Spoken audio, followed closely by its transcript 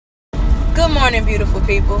Good morning, beautiful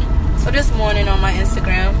people. So this morning on my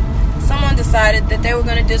Instagram, someone decided that they were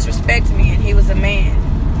going to disrespect me, and he was a man.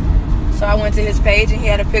 So I went to his page, and he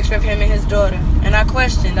had a picture of him and his daughter. And I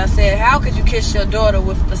questioned. I said, how could you kiss your daughter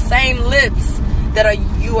with the same lips that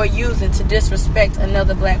you are using to disrespect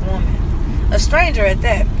another black woman? A stranger at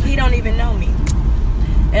that. He don't even know me.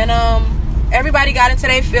 And everybody got into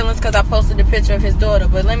their feelings because I posted the picture of his daughter.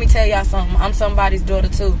 But let me tell y'all something. I'm somebody's daughter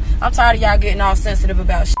too. I'm tired of y'all getting all sensitive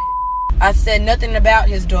about shit. I said nothing about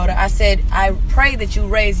his daughter. I said, I pray that you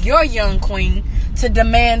raise your young queen to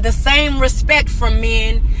demand the same respect from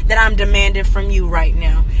men that I'm demanding from you right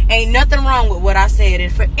now. Ain't nothing wrong with what I said.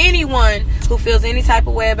 And for anyone who feels any type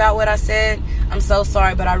of way about what I said, I'm so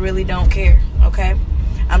sorry, but I really don't care, okay?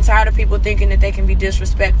 I'm tired of people thinking that they can be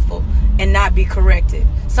disrespectful and not be corrected.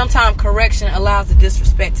 Sometimes correction allows the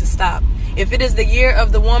disrespect to stop. If it is the year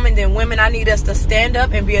of the woman, then women, I need us to stand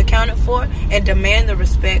up and be accounted for and demand the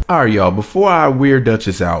respect. All right, y'all, before I wear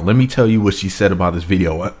Dutchess out, let me tell you what she said about this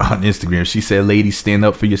video on Instagram. She said, ladies, stand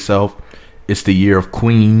up for yourself. It's the year of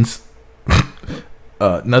queens.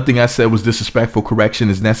 Nothing I said was disrespectful. Correction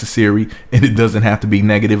is necessary, and it doesn't have to be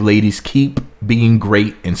negative. Ladies, keep being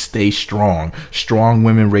great and stay strong. Strong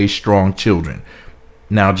women raise strong children.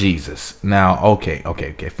 Now, Jesus. Now, okay.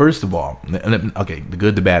 First of all, okay, the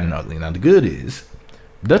good, the bad, and ugly. Now, the good is,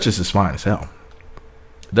 Dutchess is fine as hell.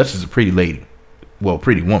 Dutchess is a pretty lady. Well,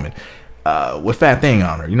 pretty woman. With fat thing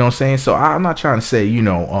on her. You know what I'm saying? So, I'm not trying to say, you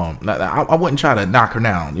know, I wouldn't try to knock her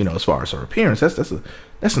down, you know, as far as her appearance. That's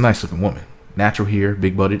a nice looking woman. Natural hair,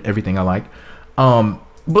 big butted, everything I like.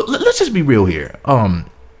 But let's just be real here.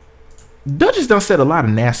 Dutchess done said a lot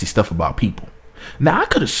of nasty stuff about people. Now, I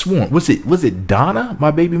could have sworn, was it Donna, my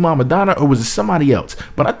baby mama Donna, or was it somebody else?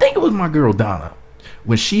 But I think it was my girl Donna.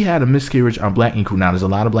 When she had a miscarriage on Black Ink Crew. Now, there's a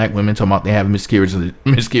lot of black women talking about they have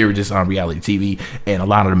miscarriages on reality TV, and a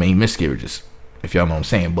lot of them ain't miscarriages, if y'all know what I'm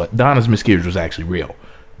saying. But Donna's miscarriage was actually real.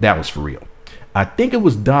 That was for real. I think it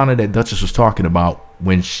was Donna that Dutchess was talking about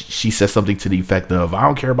when she said something to the effect of, I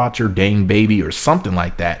don't care about your dang baby, or something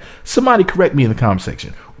like that. Somebody correct me in the comment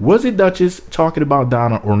section. Was it Dutchess talking about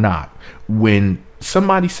Donna or not? When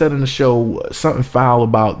somebody said in the show something foul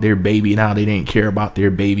about their baby and how they didn't care about their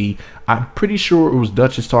baby, I'm pretty sure it was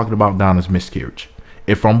Dutchess talking about Donna's miscarriage.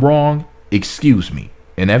 If I'm wrong, excuse me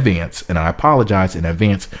in advance, and I apologize in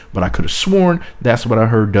advance, but I could have sworn that's what I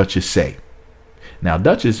heard Dutchess say. Now,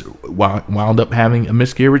 Dutchess wound up having a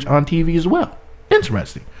miscarriage on TV as well.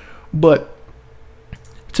 Interesting. But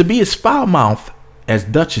to be as foul-mouthed as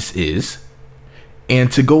Dutchess is, and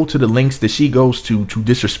to go to the lengths that she goes to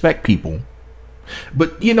disrespect people,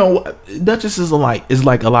 but, you know, Dutchess is like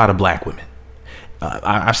a lot of black women.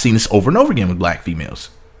 I've seen this over and over again with black females.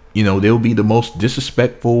 You know, they'll be the most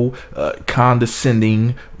disrespectful,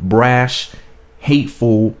 condescending, brash,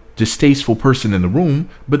 hateful, distasteful person in the room,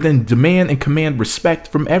 but then demand and command respect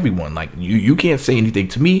from everyone. Like, you can't say anything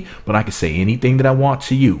to me, but I can say anything that I want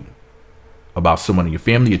to you about someone in your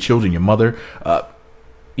family, your children, your mother.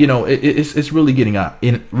 You know, it's really getting out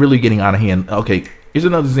of hand. Okay, here's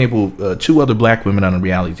another example of two other black women on a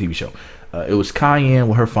reality TV show. It was Cayenne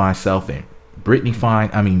with her fine self and Brittany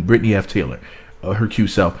F. Taylor, her cute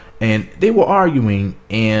self, and they were arguing,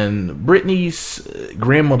 and Brittany's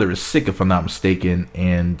grandmother is sick, if I'm not mistaken,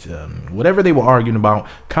 and whatever they were arguing about,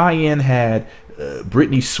 Cayenne had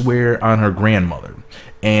Brittany swear on her grandmother,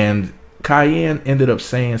 and Cayenne ended up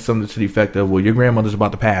saying something to the effect of, well, your grandmother's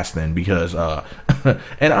about to pass then, because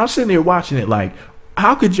and I'm sitting there watching it like,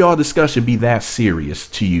 how could y'all discussion be that serious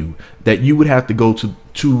to you that you would have to go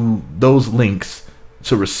to those lengths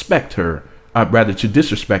to respect her, rather to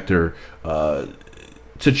disrespect her,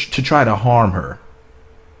 to try to harm her,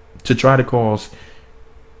 to try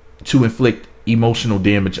to inflict emotional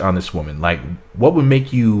damage on this woman? Like, what would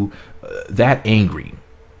make you that angry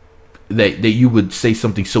that you would say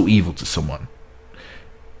something so evil to someone?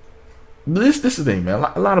 This is the thing, man.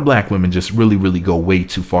 A lot of black women just really go way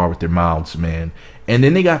too far with their mouths, man. And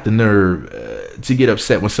then they got the nerve to get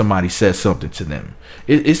upset when somebody says something to them.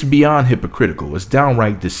 It's beyond hypocritical. It's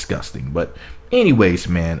downright disgusting. But anyways,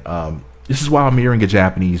 man, this is why I'm marrying a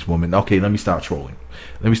Japanese woman. Okay, let me stop trolling.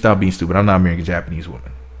 Let me stop being stupid. I'm not marrying a Japanese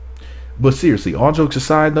woman. But seriously, all jokes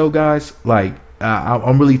aside, though, guys, like,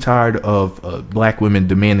 I'm really tired of black women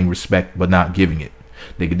demanding respect but not giving it.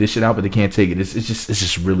 They can dish it out, but they can't take it. It's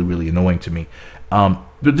just really annoying to me. But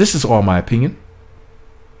this is all my opinion.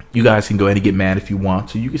 You guys can go ahead and get mad if you want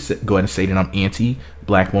to. You can go ahead and say that I'm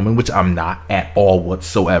anti-black woman, which I'm not at all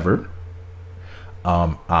whatsoever.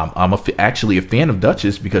 I'm actually a fan of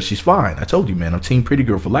Dutchess because she's fine. I told you, man, I'm team pretty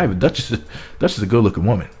girl for life. But Dutchess is a good looking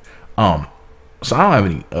woman. So I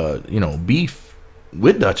don't have any beef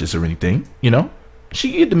with Dutchess or anything, you know.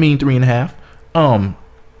 She get the mean 3.5.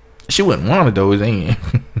 She wouldn't want it though. It ain't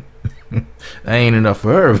that ain't enough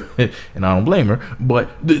for her, and I don't blame her. But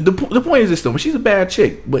the point is this though: she's a bad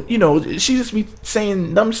chick, but you know she just be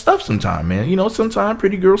saying dumb stuff sometimes, man. You know, sometimes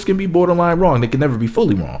pretty girls can be borderline wrong. They can never be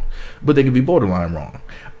fully wrong, but they can be borderline wrong.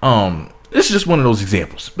 This is just one of those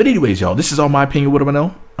examples. But anyways, y'all, this is all my opinion. What do I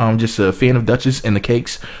know? I'm just a fan of Dutchess and the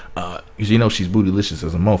cakes, because you know she's bootylicious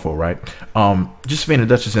as a mofo, right? Just a fan of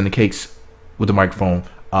Dutchess and the cakes with the microphone.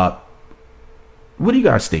 What do you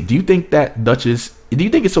guys think? Do you think that Dutchess? Do you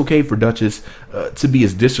think it's okay for Dutchess to be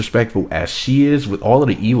as disrespectful as she is with all of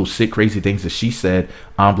the evil, sick, crazy things that she said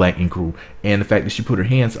on Black Ink Crew, and the fact that she put her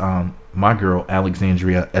hands on my girl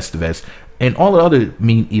Alexandria Estevez, and all the other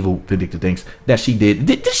mean, evil, vindictive things that she did?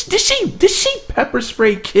 Did she pepper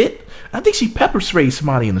spray Kit? I think she pepper sprayed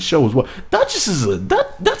somebody in the show as well. Dutchess is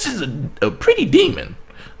a pretty demon.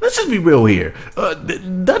 Let's just be real here.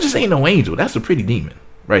 Dutchess ain't no angel. That's a pretty demon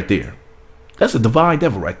right there. That's a divine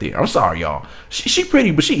devil right there. I'm sorry, y'all. She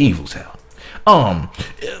pretty, but she evil as hell.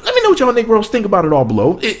 Let me know what y'all Negroes think about it all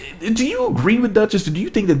below. Do you agree with Dutchess, or do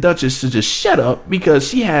you think that Dutchess should just shut up because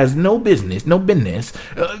she has no business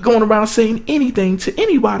going around saying anything to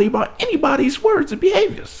anybody about anybody's words and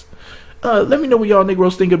behaviors? Let me know what y'all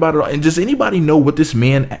Negroes think about it all. And does anybody know what this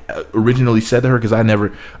man originally said to her? Because I never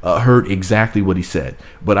heard exactly what he said.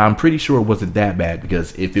 But I'm pretty sure it wasn't that bad,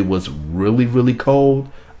 because if it was really, really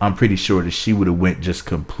cold, I'm pretty sure that she would have went just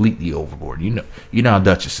completely overboard. You know how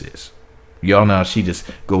Dutchess is. Y'all know how she just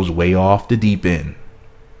goes way off the deep end.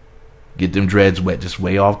 Get them dreads wet, just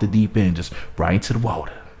way off the deep end, just right into the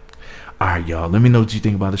water. All right, y'all. Let me know what you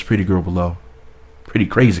think about this pretty girl below. Pretty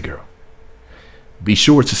crazy girl. Be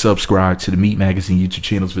sure to subscribe to the Meat Magazine YouTube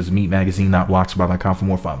channels. Visit meatmagazine.blogspot.com for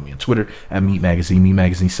more. Follow me on Twitter at Meat Magazine, Meat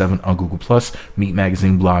Magazine 7 on Google+, Meat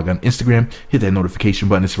Magazine blog on Instagram. Hit that notification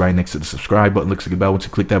button. It's right next to the subscribe button. Looks like a bell. Once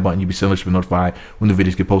you click that button, you'll be sent to be notified when the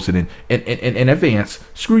videos get posted. In advance,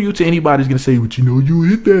 screw you to anybody who's going to say, but you know you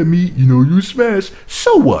hit that meat. You know you smash.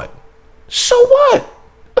 So what? So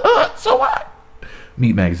what? So what?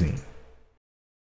 Meat Magazine.